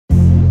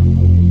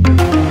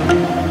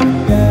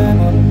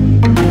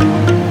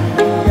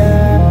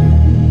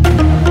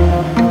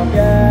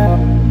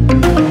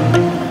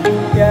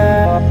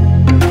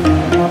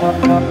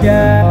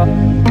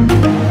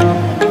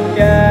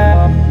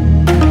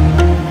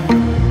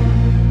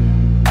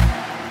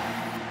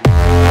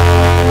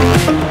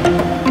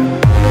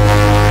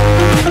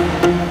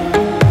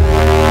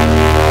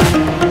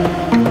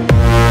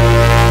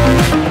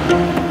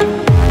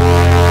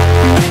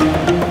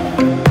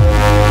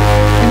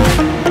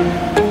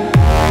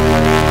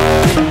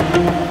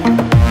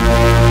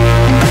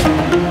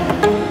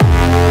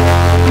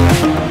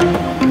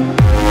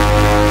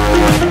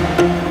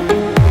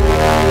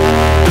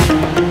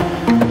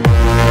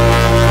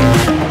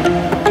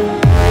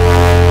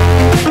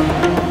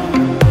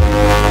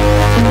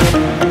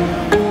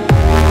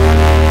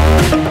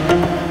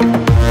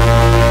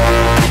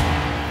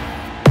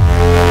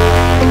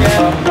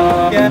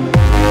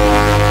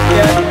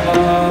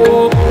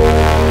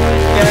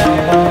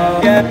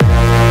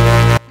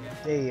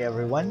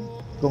everyone.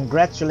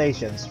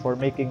 Congratulations for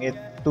making it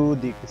to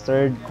the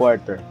third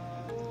quarter.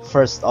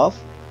 First off,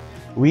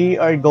 we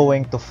are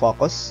going to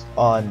focus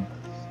on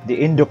the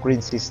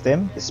endocrine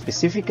system,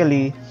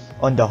 specifically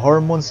on the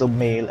hormones of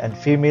male and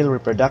female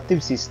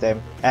reproductive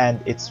system and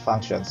its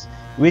functions,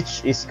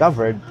 which is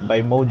covered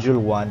by Module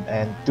 1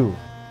 and 2.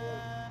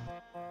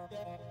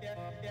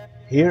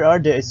 Here are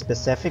the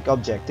specific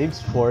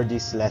objectives for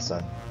this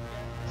lesson.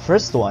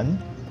 First one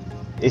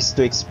is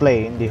to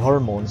explain the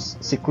hormones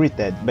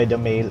secreted by the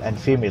male and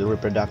female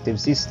reproductive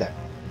system.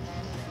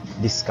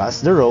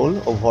 Discuss the role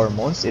of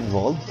hormones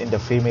involved in the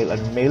female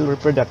and male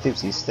reproductive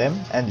system,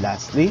 and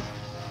lastly,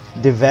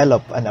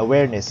 develop an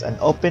awareness and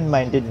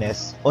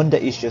open-mindedness on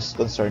the issues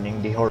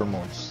concerning the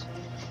hormones.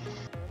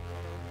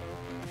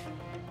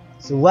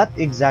 So what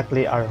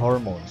exactly are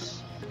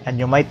hormones? And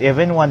you might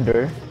even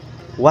wonder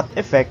what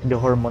effect the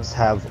hormones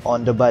have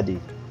on the body.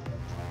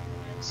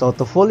 So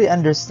to fully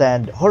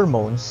understand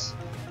hormones,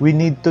 we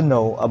need to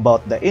know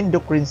about the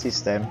endocrine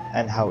system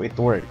and how it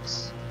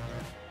works.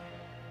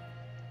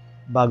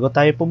 Bago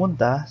tayo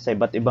pumunta sa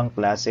iba't ibang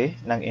klase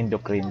ng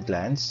endocrine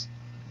glands,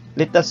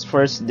 let us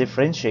first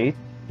differentiate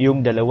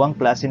yung dalawang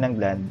klase ng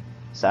gland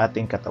sa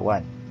ating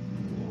katawan.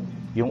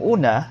 Yung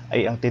una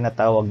ay ang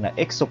tinatawag na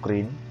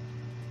exocrine.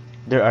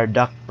 There are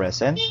duct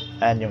present,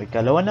 and yung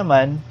ikalawa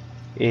naman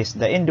is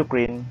the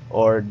endocrine,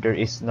 or there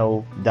is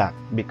no duct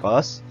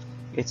because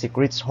it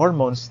secretes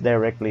hormones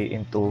directly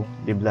into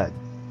the blood.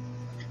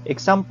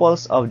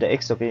 Examples of the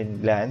exocrine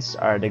glands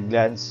are the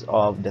glands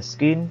of the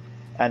skin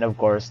and of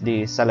course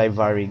the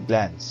salivary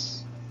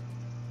glands.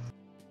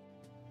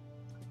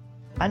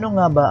 Ano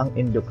nga ba ang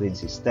endocrine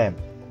system?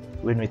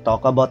 When we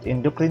talk about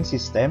endocrine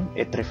system,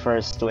 it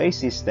refers to a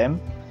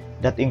system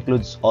that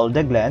includes all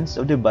the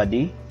glands of the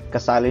body,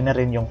 kasali na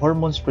rin yung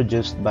hormones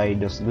produced by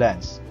those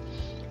glands.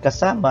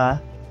 Kasama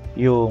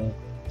yung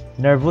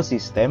nervous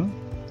system,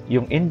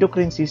 yung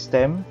endocrine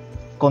system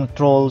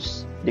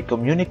controls the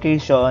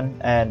communication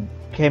and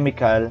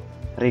chemical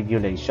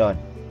regulation.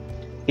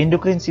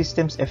 Endocrine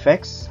system's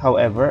effects,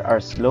 however, are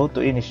slow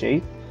to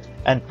initiate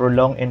and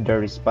prolong in their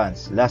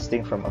response,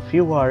 lasting from a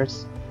few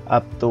hours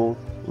up to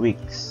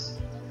weeks.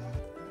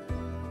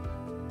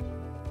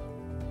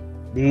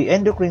 The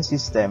endocrine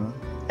system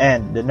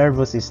and the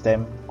nervous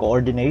system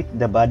coordinate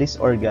the body's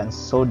organs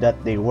so that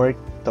they work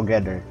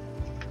together,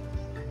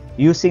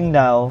 using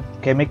now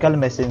chemical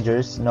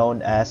messengers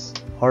known as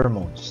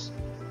hormones.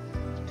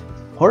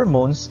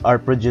 Hormones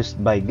are produced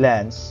by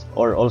glands,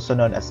 or also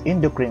known as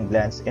endocrine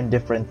glands, in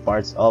different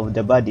parts of the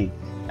body.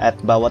 At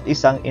bawat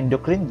isang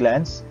endocrine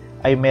glands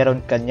ay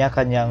meron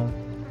kanya-kanyang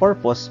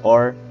purpose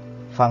or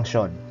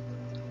function.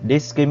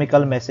 These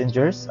chemical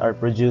messengers are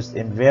produced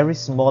in very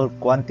small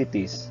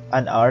quantities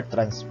and are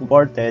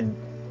transported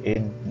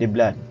in the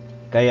blood.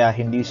 Kaya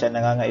hindi siya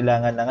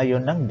nangangailangan na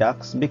ngayon ng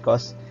ducts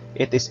because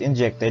it is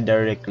injected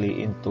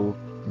directly into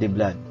the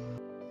blood.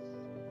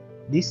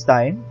 This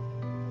time,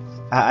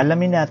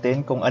 aalamin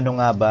natin kung ano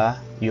nga ba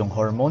yung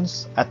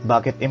hormones at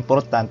bakit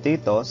importante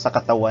ito sa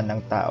katawan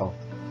ng tao.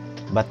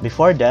 But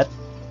before that,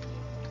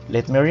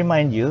 let me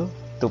remind you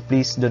to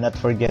please do not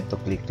forget to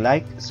click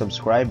like,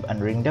 subscribe,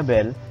 and ring the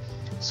bell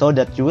so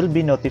that you will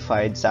be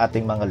notified sa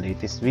ating mga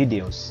latest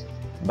videos.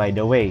 By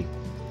the way,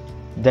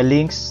 the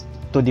links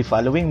to the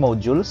following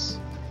modules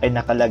ay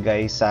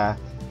nakalagay sa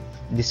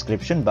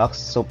description box,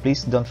 so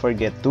please don't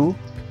forget to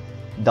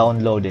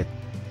download it.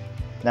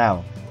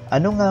 Now,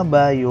 ano nga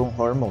ba yung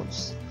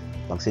hormones?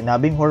 Pag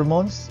sinabing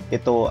hormones,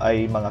 ito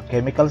ay mga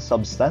chemical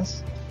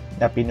substance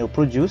na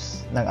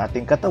pinoproduce ng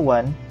ating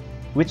katawan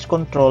which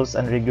controls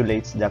and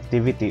regulates the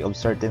activity of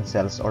certain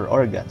cells or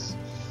organs.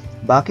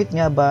 Bakit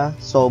nga ba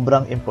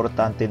sobrang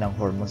importante ng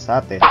hormones sa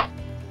atin?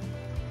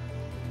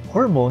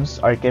 Hormones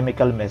are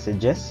chemical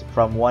messages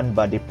from one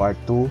body part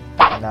to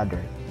another,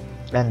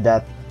 and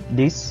that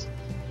this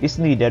is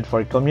needed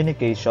for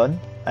communication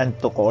and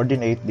to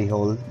coordinate the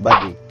whole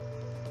body.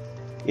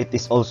 It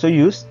is also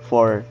used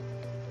for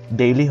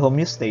daily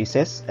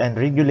homeostasis and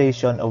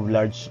regulation of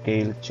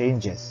large-scale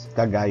changes,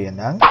 kagaya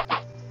ng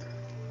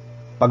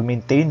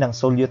pag-maintain ng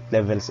solute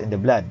levels in the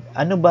blood.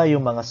 Ano ba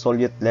yung mga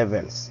solute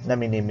levels na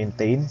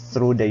mini-maintain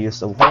through the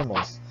use of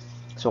hormones?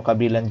 So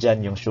kabilang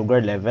dyan yung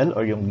sugar level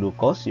or yung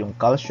glucose, yung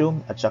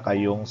calcium, at saka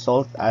yung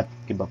salt at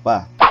iba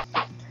pa.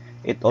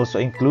 It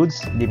also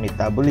includes the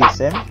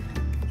metabolism,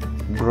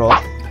 growth,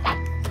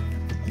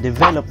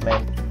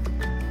 development,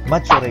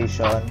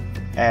 maturation,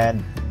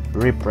 and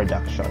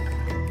reproduction.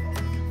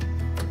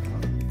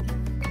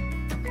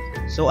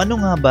 So ano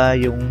nga ba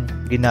yung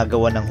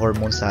ginagawa ng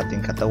hormones sa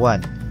ating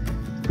katawan?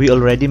 We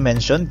already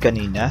mentioned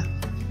kanina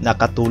na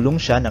katulong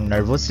siya ng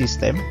nervous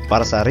system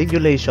para sa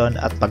regulation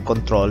at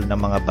pag-control ng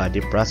mga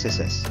body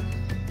processes.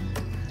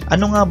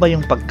 Ano nga ba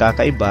yung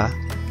pagkakaiba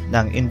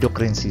ng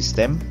endocrine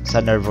system sa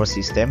nervous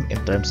system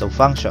in terms of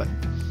function?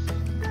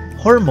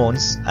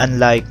 Hormones,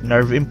 unlike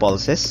nerve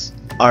impulses,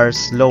 are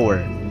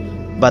slower,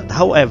 but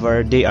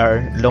however, they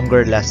are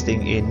longer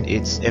lasting in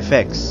its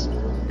effects.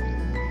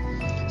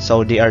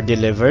 So they are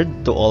delivered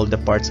to all the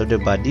parts of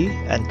the body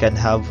and can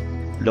have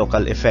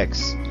local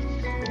effects.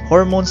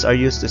 Hormones are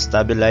used to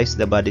stabilize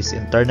the body's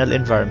internal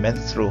environment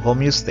through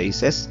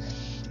homeostasis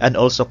and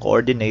also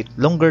coordinate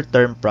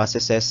longer-term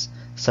processes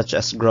such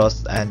as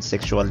growth and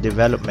sexual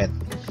development.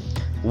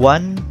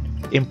 One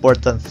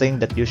important thing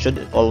that you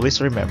should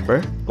always remember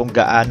kung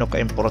gaano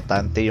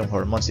ka-importante yung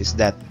hormones is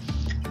that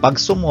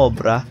pag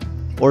sumobra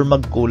or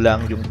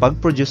magkulang yung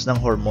pag-produce ng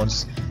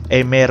hormones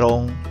ay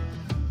merong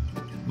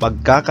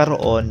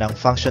magkakaroon ng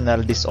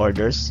functional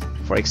disorders,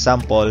 for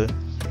example,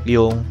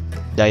 yung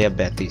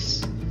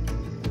diabetes.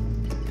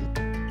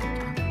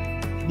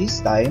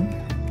 This time,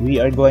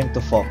 we are going to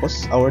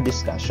focus our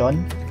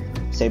discussion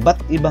sa iba't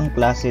ibang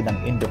klase ng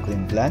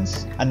endocrine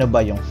glands, ano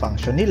ba yung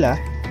function nila,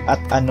 at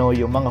ano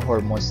yung mga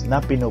hormones na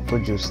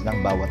pinoproduce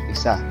ng bawat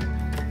isa.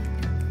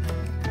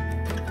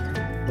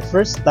 The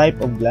first type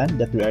of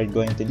gland that we are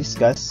going to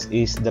discuss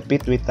is the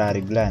pituitary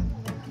gland.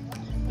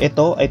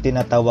 Ito ay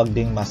tinatawag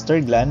ding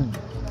master gland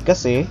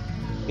kasi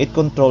it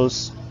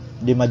controls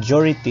the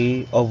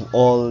majority of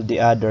all the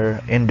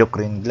other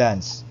endocrine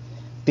glands.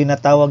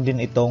 Tinatawag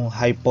din itong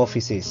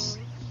hypophysis.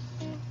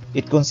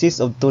 It consists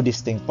of two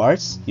distinct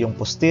parts, yung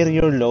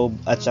posterior lobe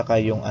at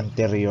saka yung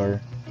anterior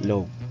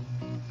lobe.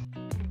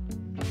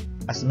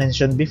 As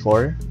mentioned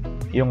before,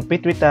 yung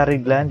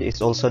pituitary gland is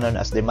also known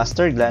as the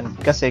master gland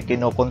kasi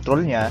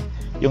kinokontrol niya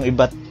yung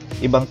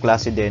ibang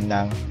klase din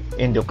ng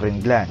endocrine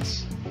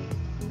glands.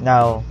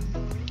 Now,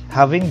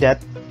 having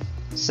that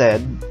said,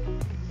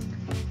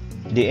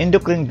 the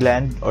endocrine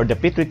gland or the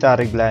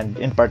pituitary gland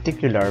in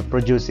particular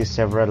produces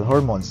several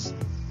hormones.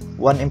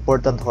 One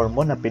important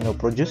hormone na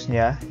pinoproduce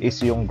niya is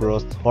yung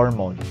growth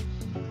hormone.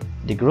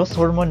 The growth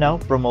hormone now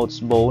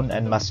promotes bone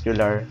and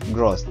muscular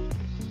growth.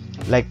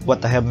 Like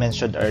what I have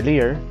mentioned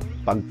earlier,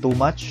 pag too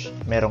much,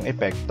 merong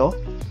epekto.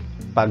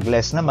 Pag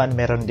less naman,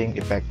 meron ding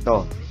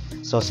epekto.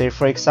 So say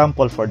for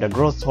example, for the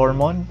growth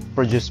hormone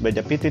produced by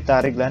the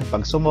pituitary gland,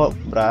 pag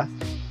sumobra,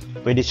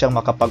 pwede siyang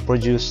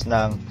makapag-produce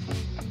ng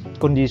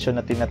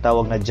condition na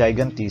tinatawag na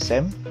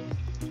gigantism.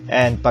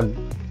 And pag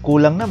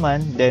kulang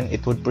naman, then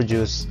it would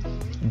produce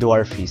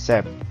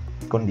dwarfism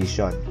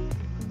condition.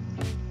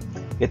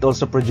 It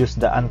also produces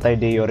the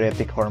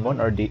antidiuretic hormone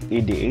or the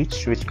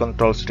ADH, which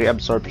controls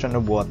reabsorption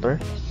of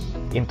water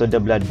into the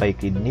blood by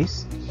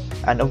kidneys.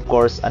 And of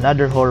course,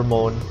 another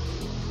hormone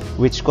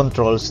which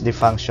controls the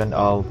function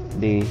of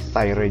the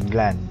thyroid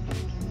gland.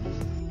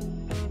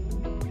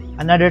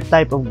 Another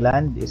type of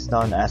gland is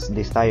known as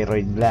the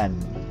thyroid gland.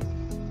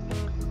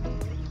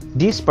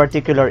 This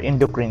particular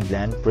endocrine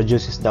gland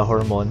produces the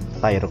hormone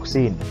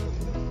thyroxine.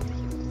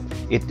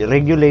 It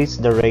regulates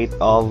the rate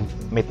of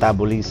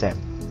metabolism.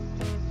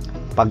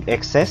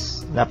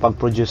 Pag-excess na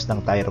pag-produce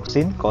ng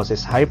thyroxine causes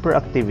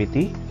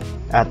hyperactivity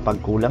at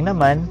pagkulang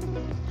naman,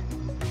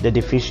 the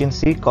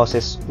deficiency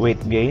causes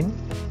weight gain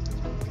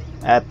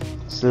at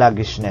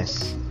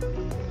sluggishness.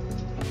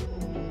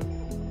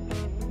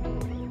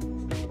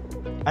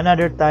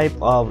 Another type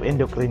of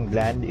endocrine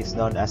gland is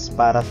known as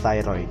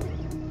parathyroid.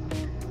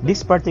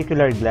 This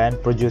particular gland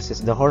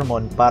produces the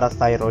hormone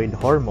parathyroid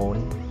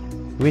hormone,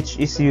 which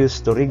is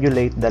used to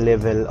regulate the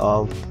level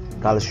of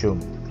calcium.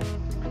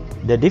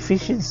 The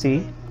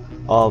deficiency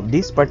of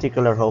this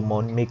particular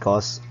hormone may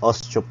cause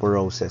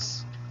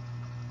osteoporosis.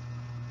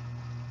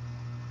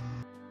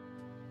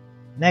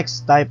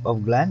 Next type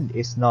of gland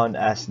is known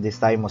as the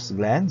thymus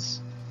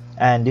glands,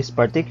 and this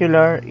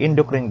particular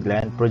endocrine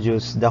gland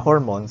produces the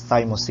hormone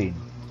thymosin.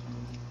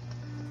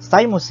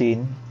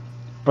 Thymosin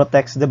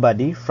protects the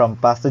body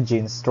from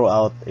pathogens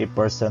throughout a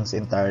person's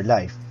entire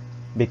life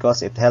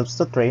because it helps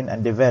to train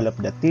and develop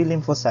the T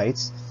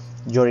lymphocytes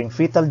during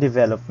fetal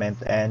development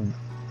and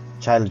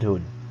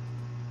childhood.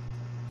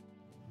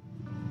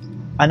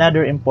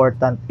 Another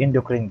important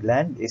endocrine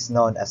gland is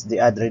known as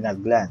the adrenal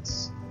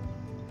glands.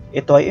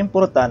 Ito ay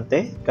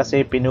importante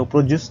kasi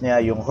pinoproduce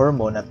niya yung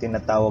hormone na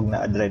tinatawag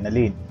na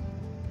adrenaline.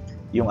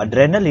 Yung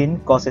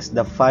adrenaline causes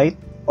the fight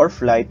or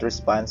flight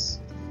response,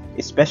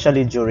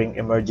 especially during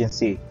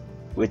emergency,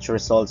 which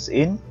results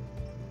in,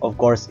 of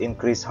course,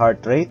 increased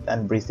heart rate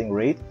and breathing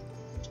rate,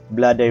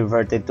 blood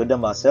diverted to the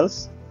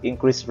muscles,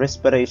 increased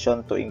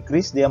respiration to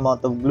increase the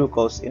amount of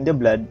glucose in the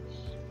blood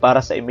para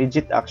sa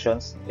immediate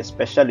actions,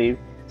 especially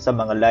sa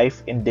mga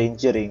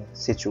life-endangering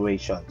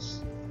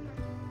situations.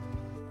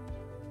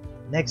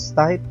 Next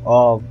type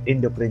of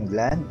endocrine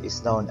gland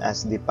is known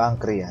as the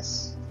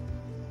pancreas.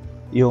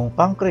 Yung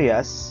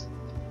pancreas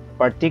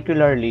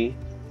particularly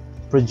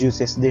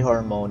produces the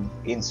hormone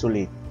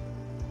insulin.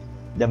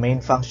 The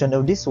main function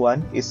of this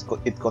one is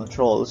it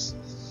controls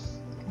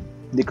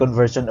the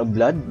conversion of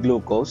blood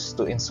glucose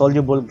to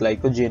insoluble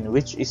glycogen,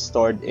 which is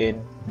stored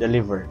in the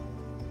liver.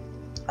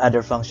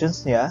 Other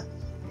functions niya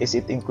is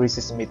it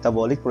increases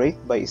metabolic rate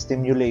by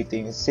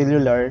stimulating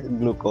cellular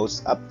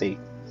glucose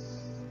uptake.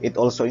 It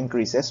also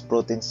increases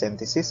protein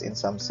synthesis in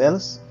some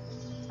cells,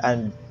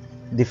 and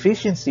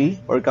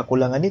deficiency or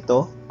kakulangan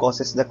nito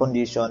causes the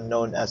condition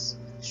known as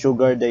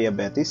sugar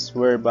diabetes,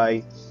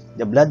 whereby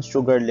the blood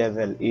sugar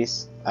level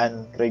is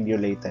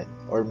unregulated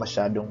or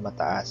masyadong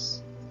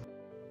mataas.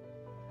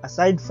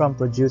 Aside from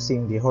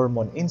producing the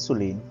hormone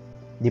insulin,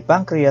 The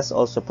pancreas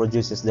also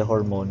produces the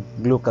hormone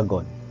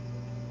glucagon,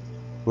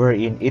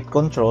 wherein it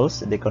controls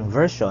the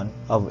conversion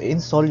of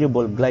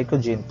insoluble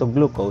glycogen to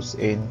glucose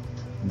in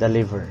the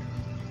liver.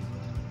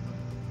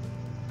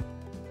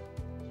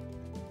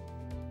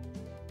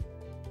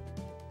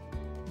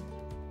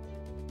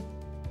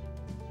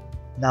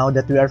 Now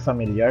that we are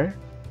familiar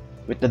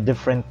with the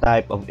different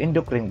type of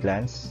endocrine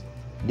glands,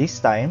 this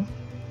time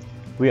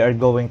we are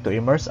going to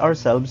immerse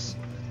ourselves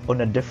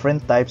on the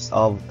different types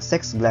of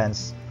sex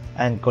glands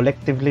and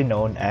collectively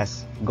known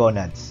as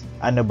gonads.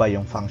 Ano ba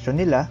yung function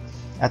nila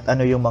at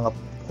ano yung mga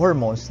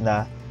hormones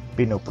na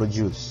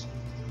pinoproduce?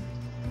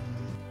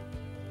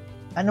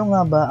 Ano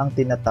nga ba ang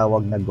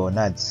tinatawag na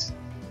gonads?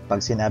 Pag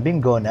sinabing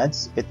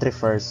gonads, it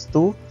refers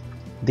to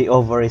the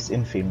ovaries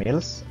in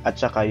females at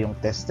saka yung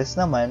testes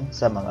naman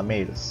sa mga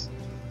males.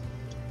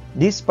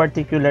 These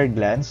particular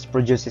glands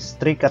produces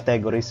three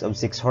categories of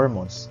sex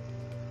hormones.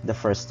 The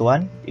first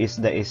one is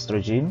the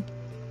estrogen,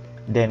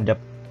 then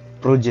the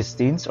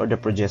progestins or the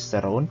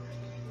progesterone,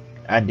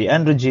 and the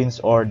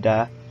androgens or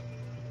the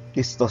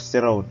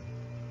testosterone.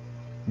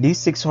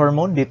 These six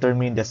hormones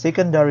determine the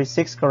secondary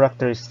sex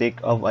characteristic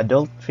of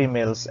adult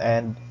females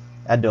and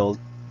adult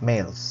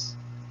males.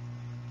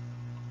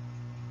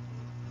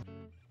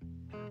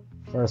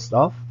 First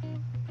off,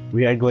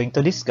 we are going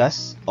to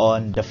discuss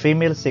on the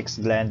female sex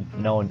gland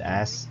known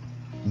as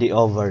the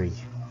ovary.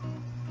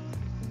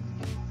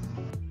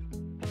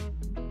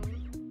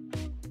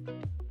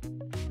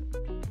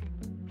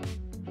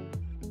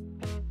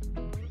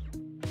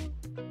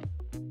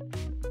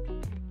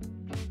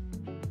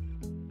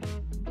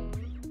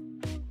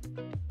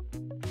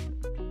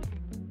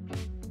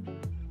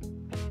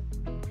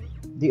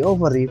 The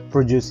ovary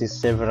produces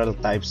several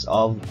types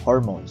of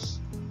hormones.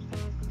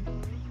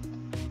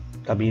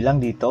 Kabilang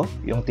dito,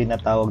 yung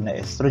tinatawag na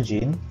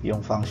estrogen,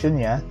 yung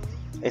function niya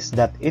is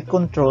that it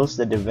controls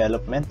the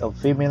development of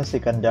female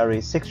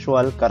secondary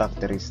sexual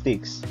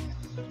characteristics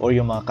or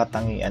yung mga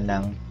katangian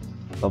ng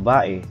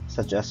babae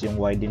such as yung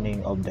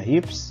widening of the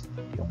hips,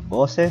 yung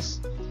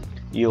boses,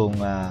 yung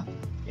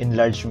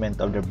enlargement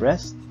of the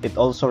breast. It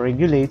also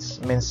regulates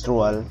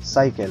menstrual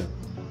cycle.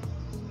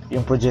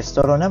 Yung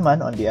progesterone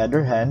naman, on the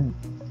other hand,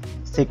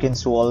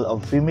 thickens wall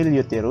of female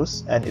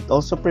uterus and it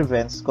also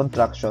prevents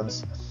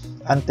contractions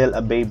until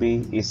a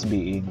baby is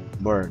being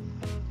born.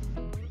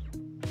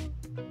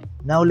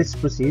 Now let's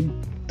proceed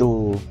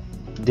to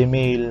the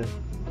male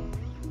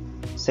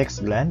sex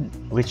gland,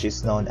 which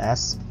is known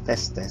as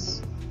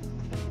testes.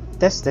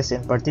 Testes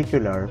in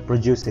particular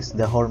produces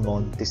the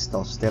hormone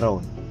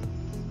testosterone.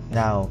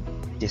 Now,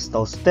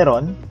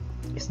 testosterone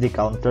is the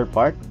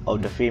counterpart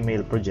of the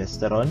female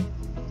progesterone,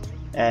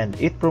 and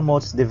it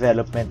promotes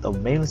development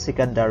of male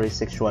secondary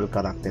sexual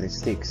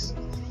characteristics.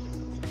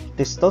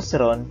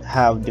 Testosterone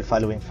have the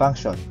following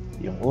function.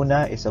 Yung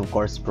una is of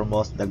course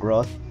promotes the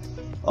growth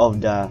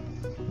of the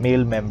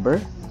male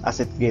member as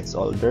it gets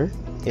older.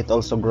 It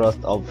also growth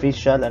of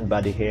facial and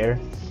body hair,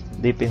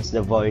 deepens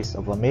the voice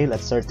of a male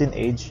at certain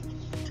age,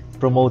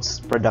 promotes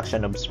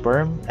production of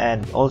sperm,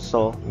 and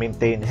also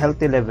maintain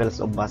healthy levels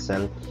of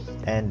muscle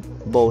and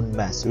bone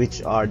mass,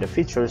 which are the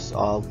features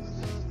of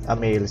a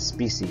male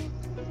species.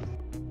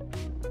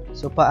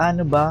 So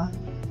paano ba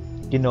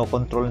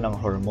kinokontrol ng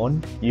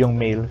hormone yung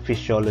male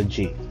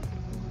physiology?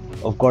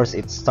 Of course,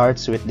 it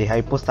starts with the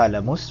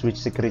hypothalamus,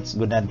 which secretes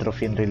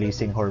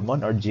gonadotropin-releasing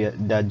hormone or the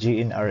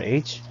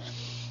GnRH,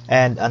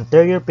 and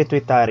anterior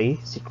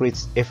pituitary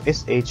secretes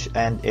FSH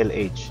and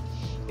LH.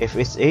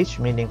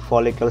 FSH meaning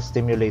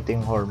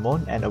follicle-stimulating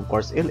hormone, and of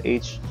course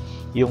LH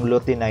yung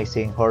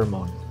luteinizing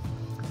hormone.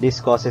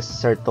 This causes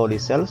Sertoli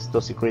cells to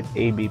secrete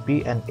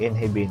ABP and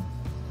inhibin.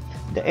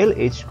 The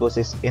LH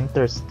causes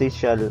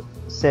interstitial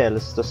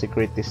cells to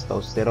secrete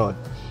testosterone,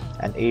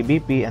 and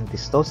ABP and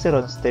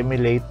testosterone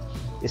stimulate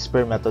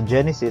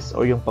spermatogenesis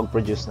or yung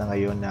pag-produce na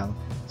ngayon ng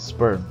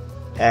sperm,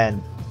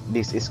 and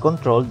this is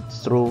controlled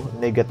through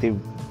negative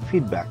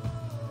feedback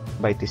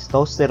by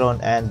testosterone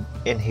and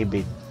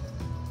inhibin.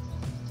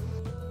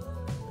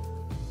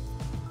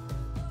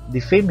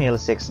 The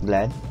female sex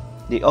gland,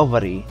 the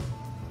ovary,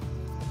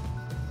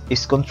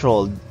 is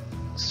controlled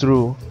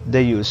through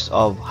the use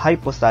of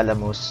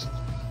hypothalamus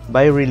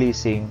by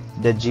releasing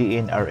the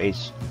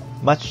GnRH,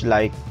 much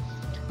like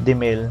the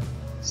male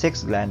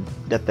sex gland,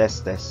 the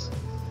testes.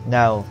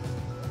 Now,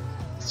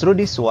 through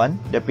this one,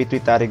 the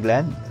pituitary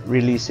gland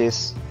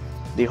releases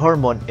the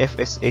hormone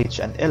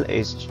FSH and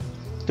LH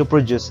to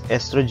produce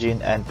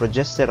estrogen and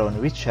progesterone,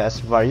 which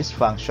has various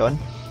functions,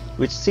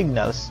 which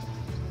signals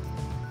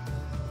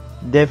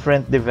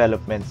different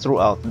development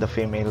throughout the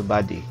female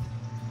body.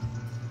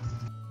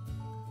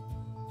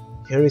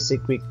 Here is a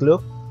quick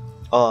look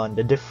on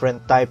the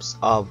different types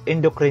of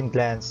endocrine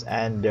glands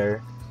and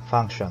their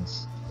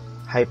functions.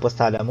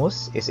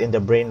 Hypothalamus is in the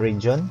brain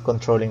region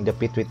controlling the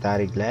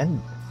pituitary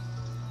gland.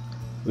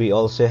 We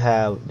also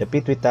have the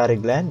pituitary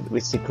gland,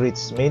 which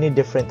secretes many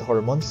different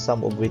hormones,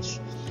 some of which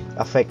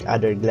affect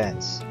other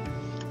glands.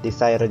 The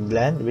thyroid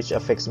gland, which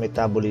affects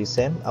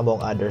metabolism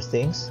among other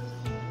things.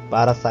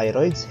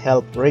 Parathyroids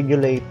help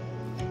regulate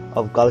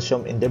of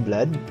calcium in the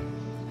blood.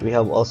 We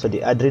have also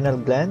the adrenal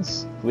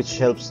glands, which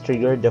helps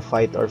trigger the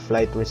fight or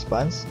flight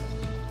response.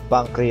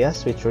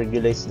 Pancreas, which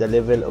regulates the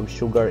level of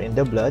sugar in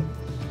the blood.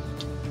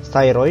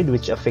 Thyroid,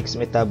 which affects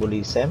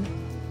metabolism.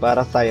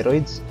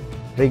 Parathyroids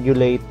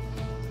regulate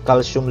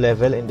calcium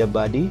level in the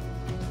body.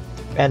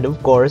 And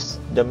of course,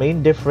 the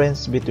main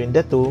difference between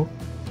the two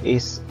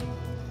is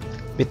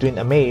between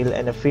a male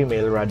and a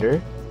female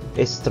rather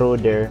is through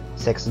their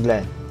sex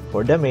gland.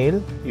 For the male,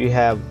 you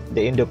have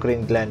the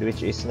endocrine gland,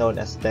 which is known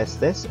as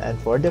testes, and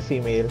for the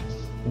female,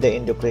 the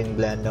endocrine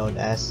gland known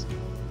as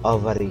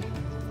ovary.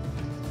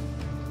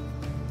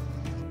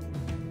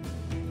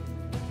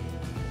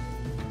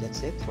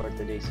 That's it for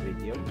today's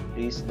video.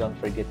 Please don't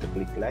forget to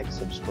click like,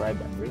 subscribe,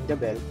 and ring the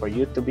bell for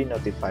you to be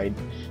notified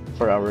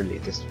for our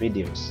latest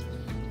videos.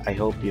 I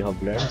hope you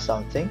have learned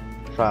something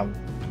from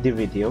the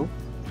video,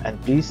 and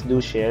please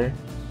do share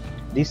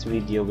this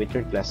video with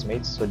your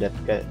classmates so that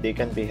they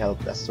can be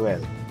helped as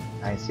well.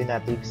 And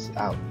Synaptics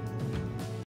out.